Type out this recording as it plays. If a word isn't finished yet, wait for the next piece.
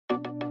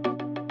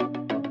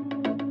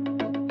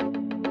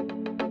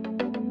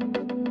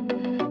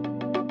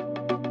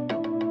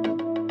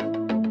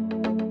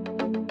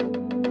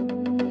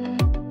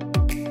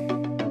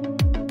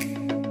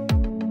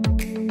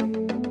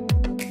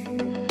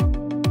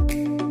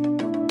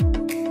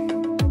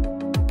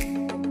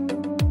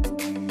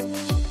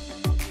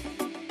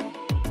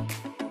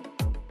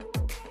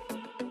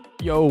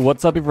Yo,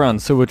 what's up everyone?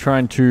 So we're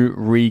trying to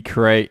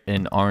recreate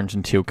an orange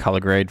and teal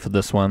color grade for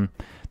this one.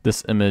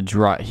 This image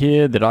right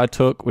here that I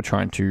took, we're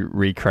trying to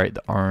recreate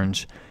the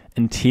orange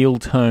and teal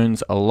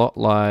tones a lot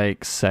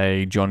like,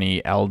 say,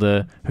 Johnny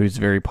Elder, who's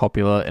very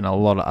popular, and a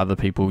lot of other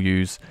people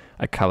use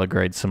a color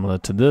grade similar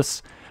to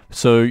this.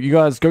 So you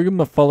guys go give them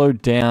a follow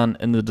down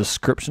in the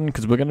description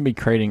because we're going to be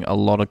creating a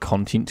lot of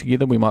content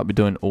together. We might be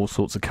doing all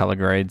sorts of color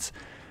grades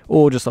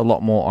or just a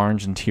lot more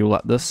orange and teal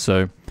like this.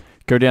 So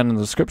go down in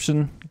the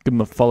description, give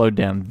them a follow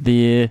down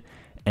there,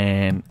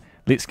 and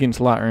let's get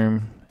into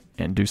Lightroom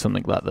and do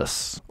something like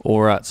this.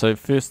 Alright, so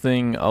first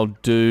thing I'll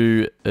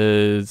do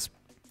is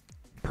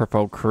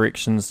profile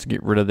corrections to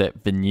get rid of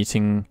that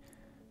vignetting,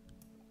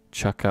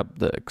 chuck up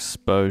the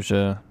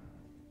exposure.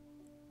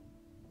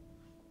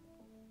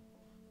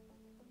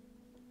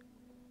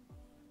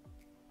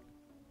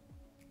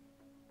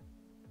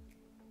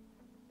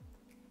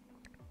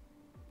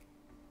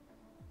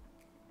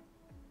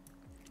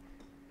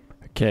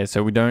 Okay,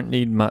 so we don't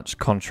need much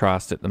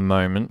contrast at the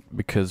moment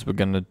because we're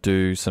going to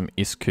do some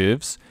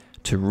S-curves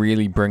to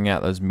really bring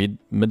out those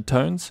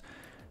mid-tones.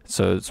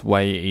 So it's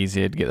way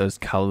easier to get those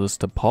colors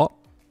to pop.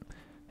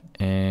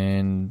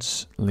 And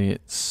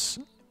let's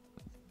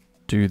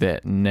do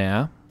that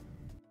now.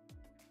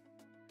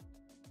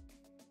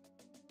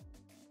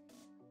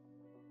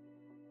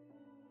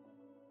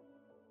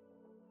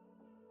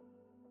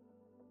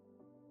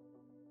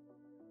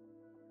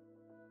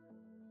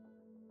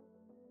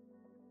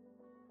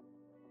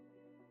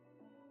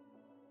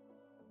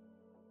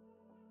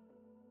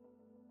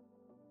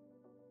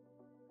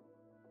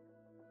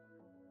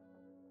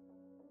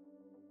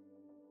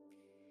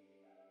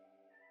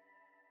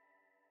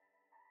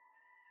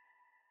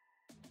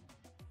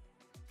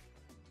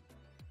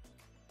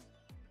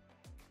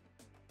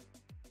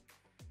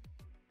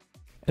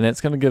 And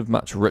that's going to give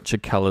much richer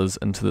colors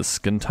into the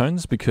skin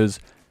tones because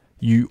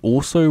you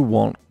also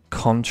want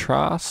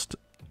contrast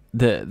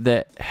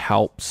that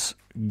helps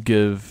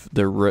give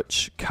the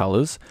rich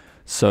colors.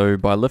 So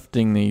by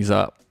lifting these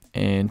up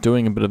and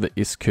doing a bit of an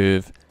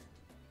S-curve,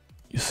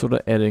 you're sort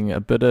of adding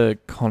a bit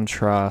of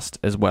contrast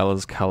as well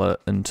as color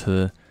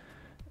into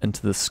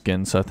the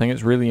skin. So I think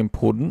it's really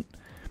important.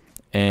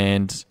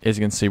 And as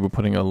you can see, we're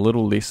putting a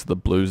little less of the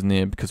blues in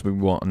there because we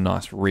want a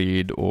nice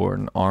red or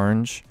an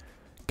orange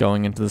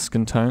going into the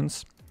skin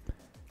tones.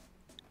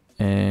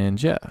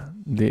 And yeah,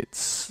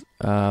 let's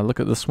look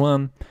at this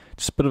one.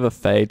 Just a bit of a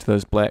fade to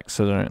those blacks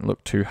so they don't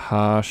look too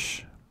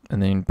harsh,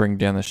 and then bring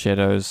down the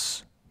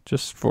shadows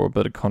just for a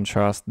bit of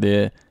contrast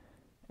there,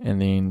 and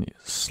then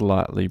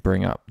slightly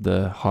bring up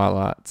the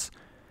highlights.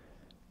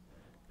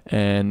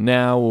 And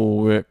now we'll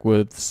work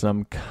with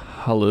some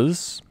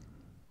colors.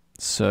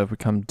 So if we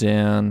come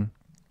down,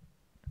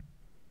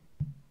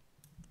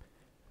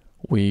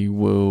 we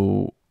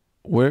will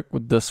work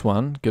with this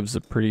one. Gives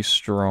a pretty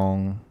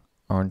strong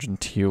orange and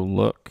teal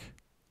look.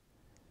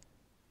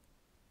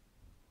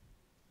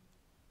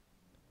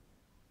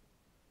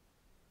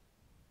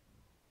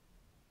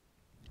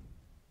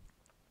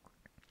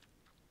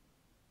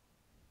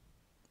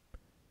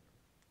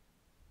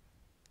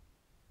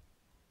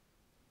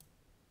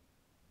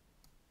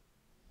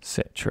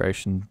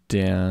 Saturation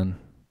down.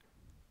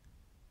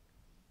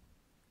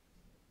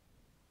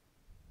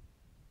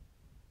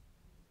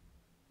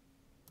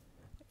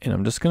 And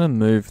I'm just going to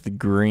move the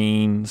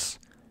greens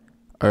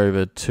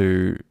over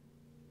to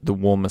the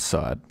warmer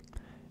side.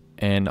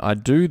 And I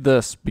do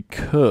this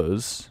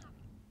because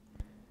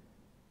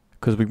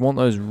we want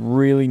those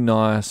really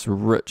nice,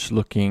 rich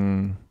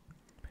looking,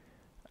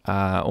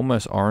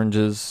 almost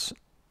oranges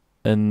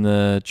in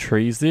the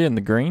trees there, in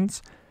the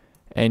greens.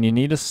 And you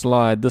need to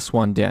slide this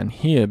one down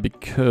here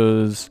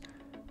because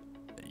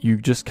you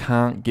just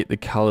can't get the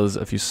colors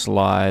if you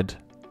slide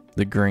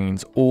the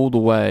greens all the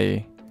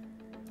way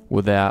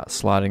without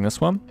sliding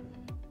this one.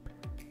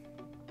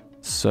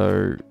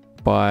 So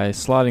by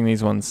sliding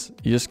these ones,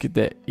 you just get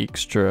that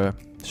extra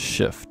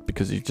shift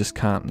because you just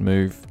can't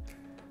move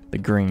the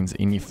greens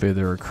any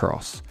further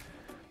across.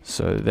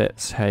 So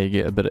that's how you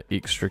get a bit of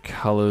extra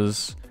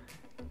colors.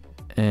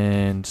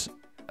 And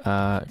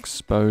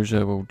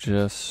exposure, we'll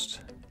just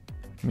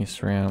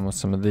mess around with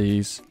some of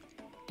these.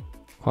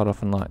 Quite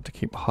often like to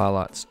keep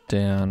highlights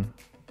down.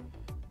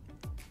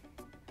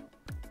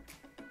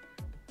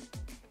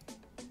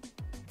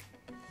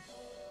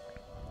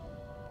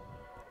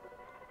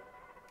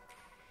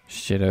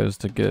 Shadows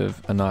to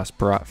give a nice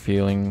bright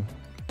feeling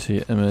to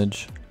your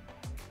image,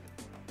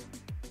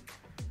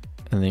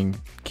 and then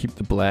keep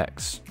the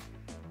blacks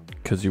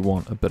because you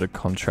want a bit of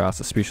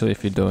contrast, especially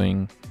if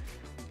you're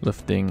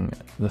lifting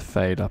the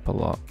fade up a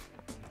lot.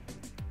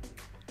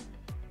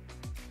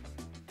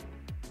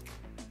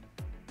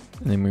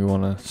 And then we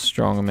want a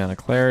strong amount of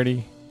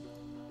clarity.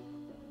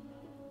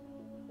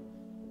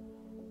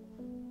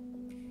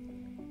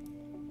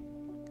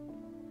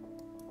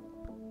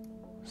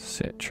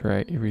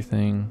 Saturate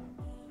everything.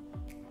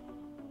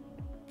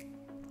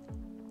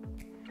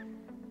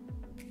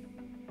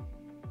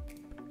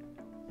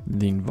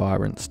 Then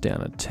vibrance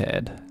down a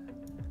tad.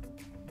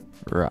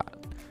 Right.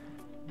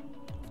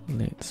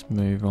 Let's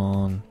move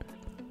on.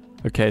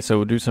 Okay, so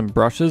we'll do some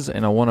brushes,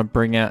 and I want to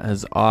bring out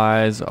his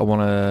eyes. I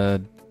want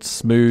to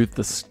smooth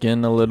the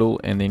skin a little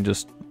and then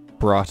just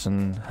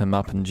brighten him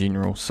up in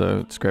general. So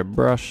let's grab a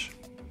brush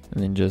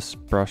and then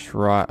just brush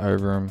right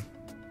over him.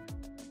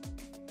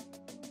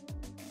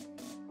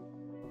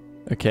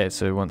 Okay,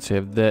 so once you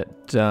have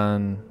that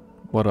done,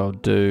 what I'll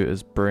do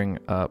is bring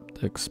up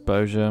the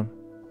exposure.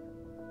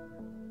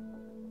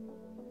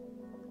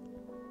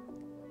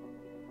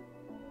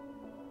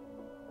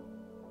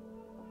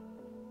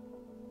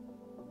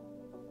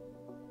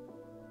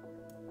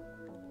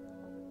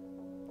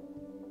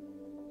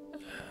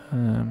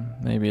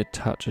 Maybe a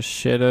touch of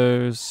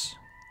shadows.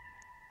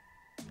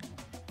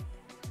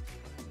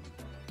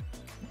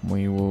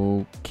 We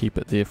will keep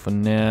it there for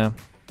now.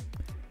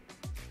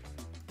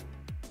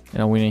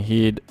 And I went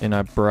ahead and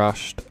I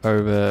brushed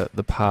over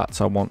the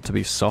parts I want to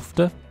be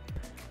softer.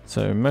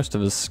 So most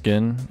of his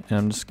skin, and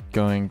I'm just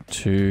going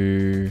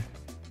to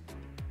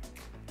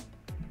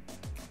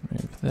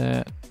move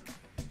that.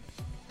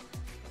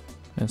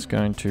 It's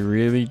going to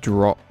really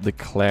drop the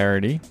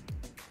clarity.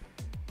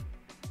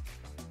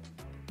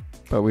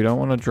 But we don't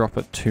want to drop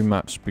it too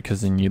much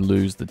because then you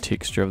lose the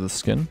texture of the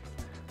skin.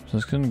 So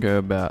it's going to go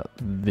about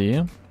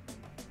there.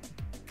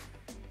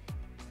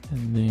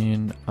 And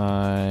then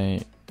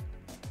I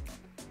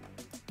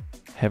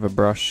have a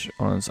brush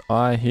on his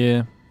eye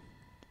here.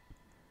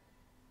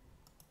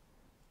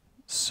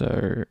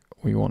 So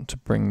we want to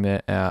bring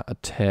that out a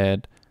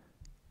tad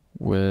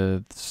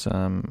with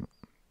some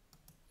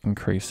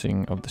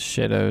increasing of the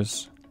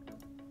shadows.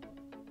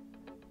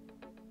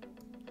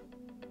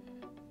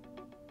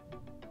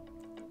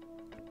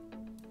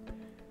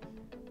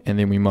 And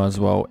then we might as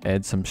well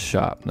add some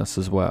sharpness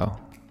as well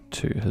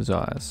to his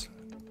eyes.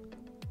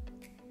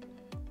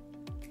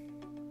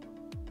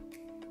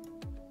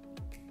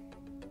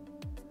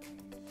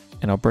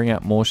 And I'll bring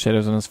out more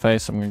shadows on his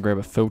face. I'm going to grab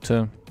a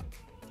filter.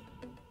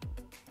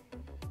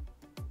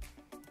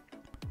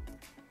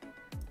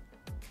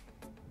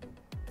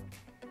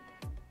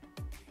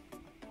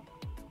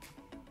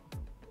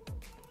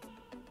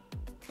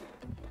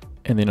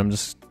 And then I'm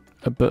just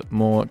a bit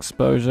more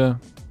exposure.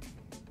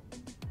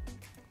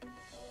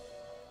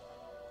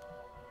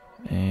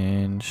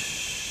 And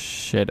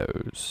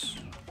shadows.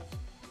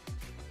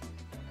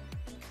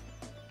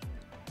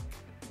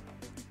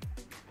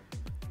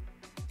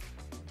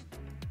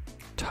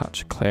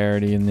 Touch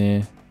clarity in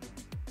there.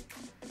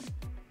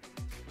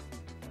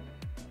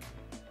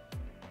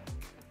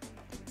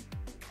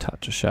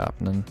 Touch of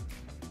sharpening.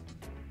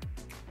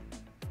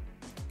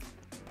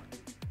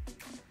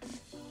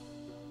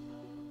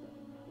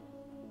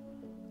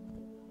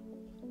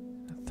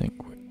 I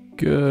think we're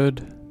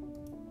good.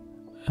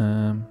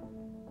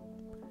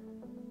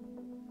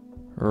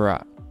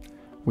 Right,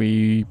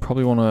 we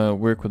probably want to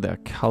work with our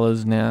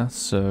colors now,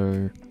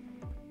 so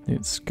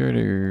let's go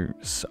to,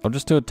 I'll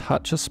just do a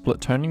touch of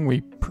split toning.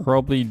 We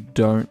probably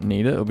don't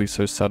need it, it'll be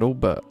so subtle,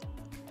 but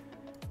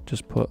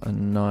just put a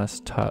nice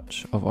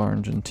touch of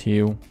orange and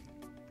teal.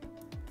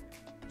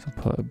 So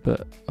put a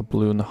bit of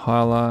blue in the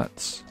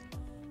highlights,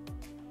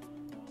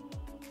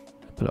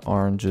 a bit of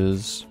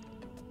oranges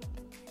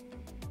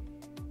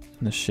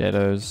in the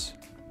shadows.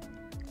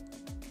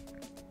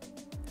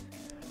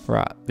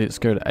 Right, let's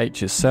go to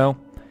HSL.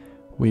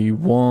 We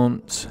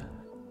want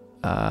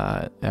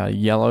our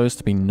yellows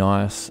to be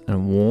nice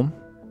and warm.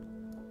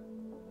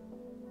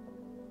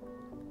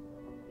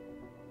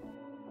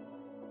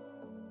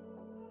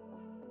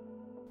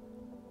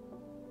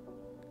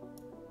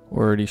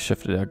 Already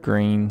shifted our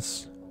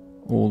greens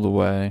all the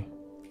way.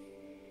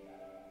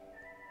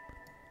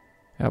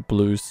 Our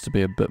blues to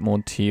be a bit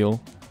more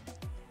teal.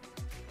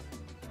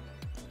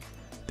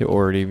 They're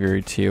already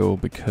very teal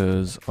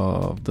because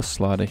of the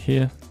slider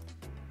here.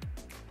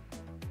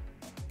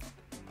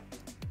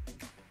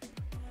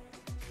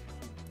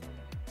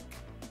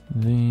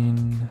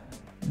 Then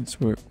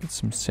let's work with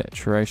some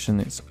saturation.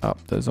 Let's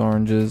up those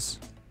oranges.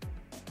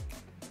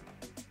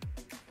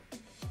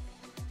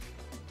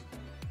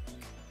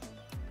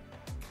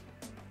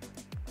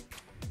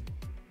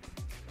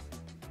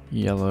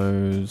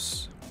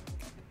 Yellows.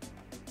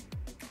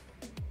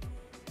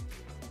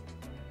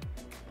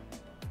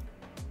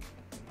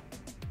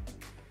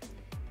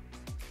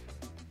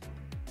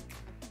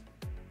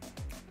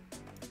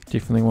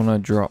 Definitely want to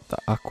drop the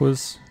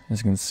aquas. As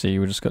you can see,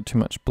 we just got too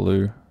much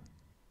blue.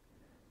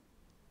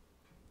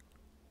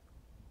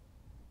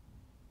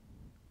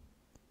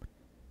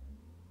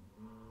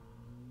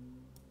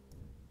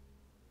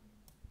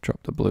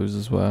 Drop the blues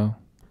as well.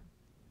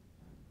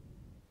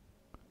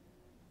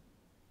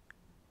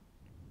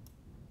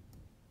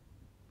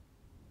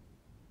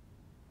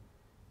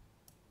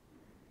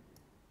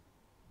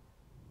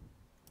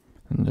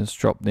 And just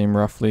drop them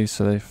roughly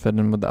so they fit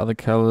in with the other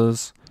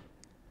colors.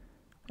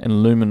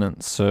 And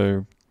luminance,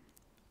 so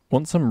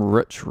want some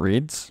rich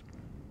reds.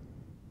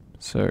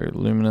 So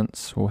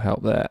luminance will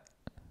help that.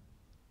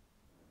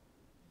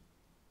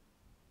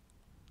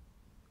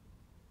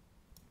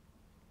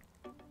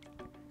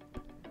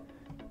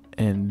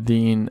 And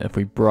then if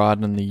we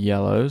broaden the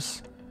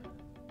yellows,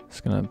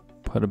 Just gonna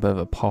put a bit of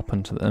a pop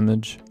into the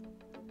image.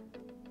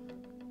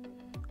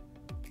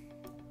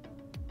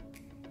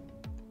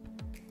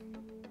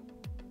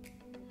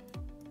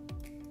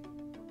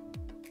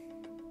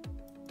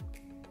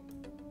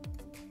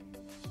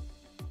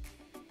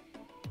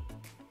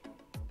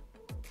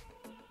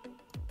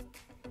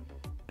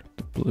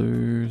 The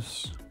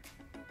blues.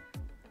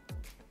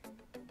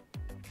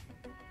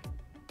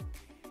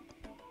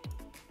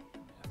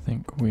 I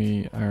think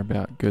we are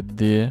about good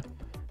there.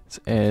 Let's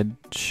add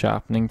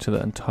sharpening to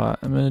the entire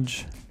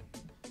image.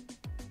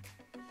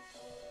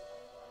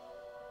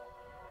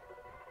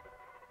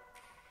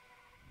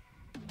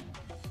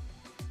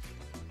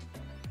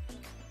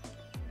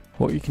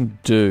 What you can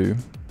do,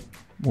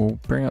 we'll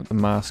bring up the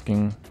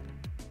masking.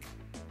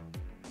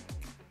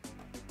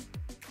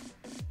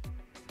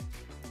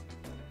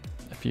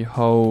 If you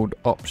hold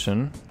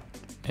Option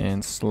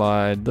and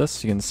slide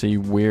this, you can see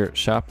where it's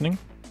sharpening.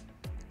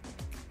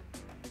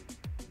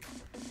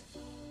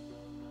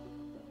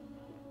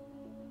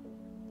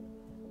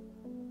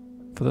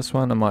 For this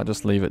one, I might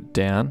just leave it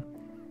down.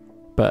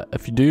 But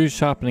if you do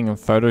sharpening in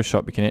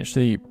Photoshop, you can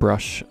actually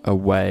brush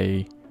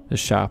away the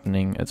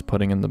sharpening it's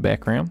putting in the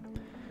background,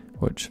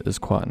 which is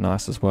quite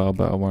nice as well,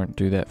 but I won't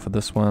do that for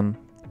this one.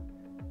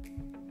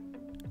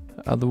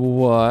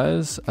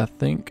 Otherwise, I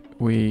think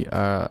we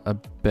are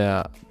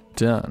about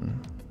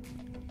done.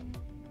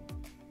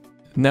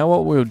 Now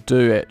what we'll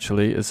do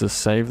actually is to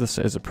save this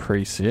as a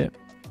preset.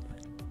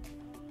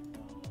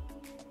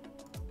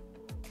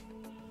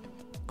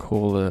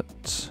 Call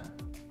it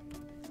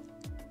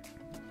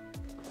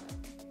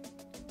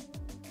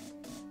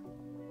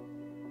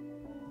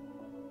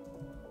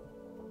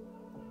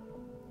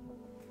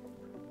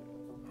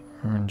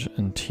Orange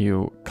and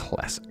Teal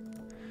Classic.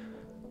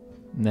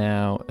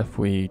 Now if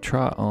we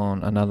try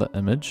on another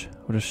image,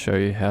 we'll just show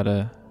you how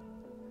to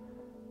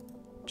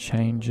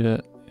change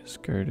it.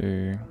 Just go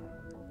to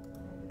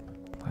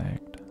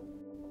flagged.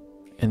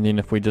 And then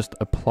if we just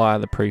apply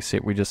the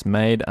preset we just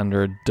made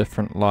under a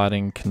different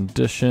lighting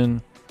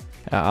condition,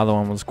 our other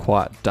one was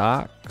quite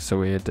dark, so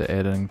we had to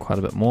add in quite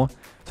a bit more.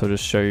 So I'll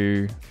just show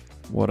you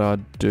what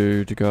I'd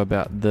do to go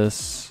about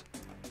this.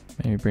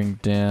 Maybe bring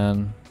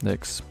down the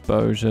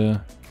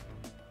exposure.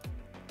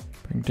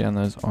 Bring down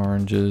those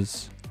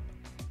oranges,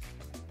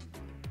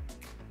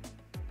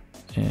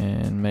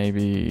 and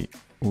maybe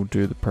we'll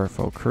do the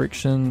profile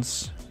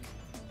corrections,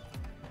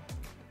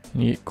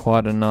 and you get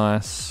quite a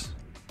nice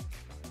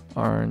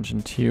orange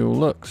and teal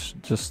looks,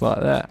 just like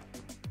that.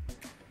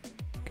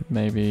 Could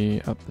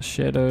maybe up the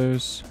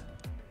shadows.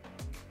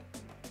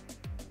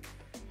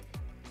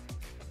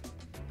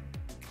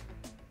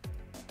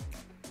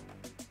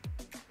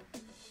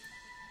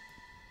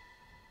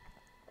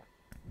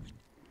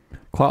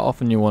 Quite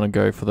often you want to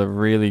go for the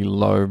very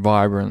low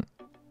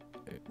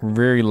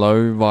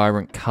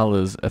vibrant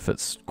colors if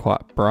it's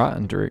quite bright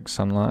in direct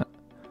sunlight.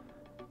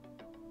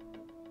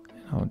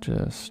 And I'll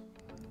just,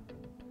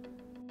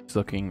 it's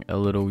looking a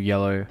little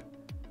yellow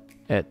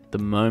at the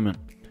moment.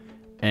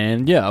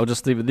 And yeah, I'll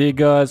just leave it there,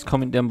 guys.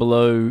 Comment down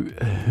below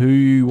who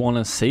you want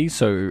to see.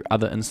 So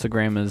other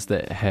Instagrammers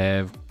that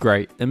have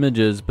great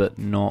images but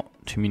not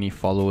too many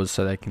followers,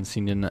 so they can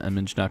send in an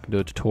image and I can do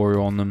a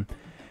tutorial on them.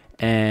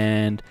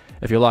 And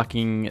if you're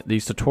liking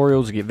these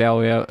tutorials, you get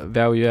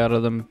value out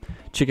of them,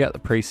 check out the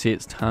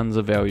presets, tons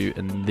of value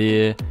in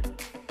there.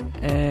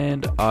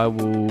 And I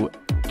will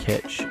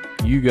catch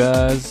you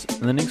guys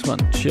in the next one.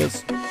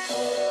 Cheers.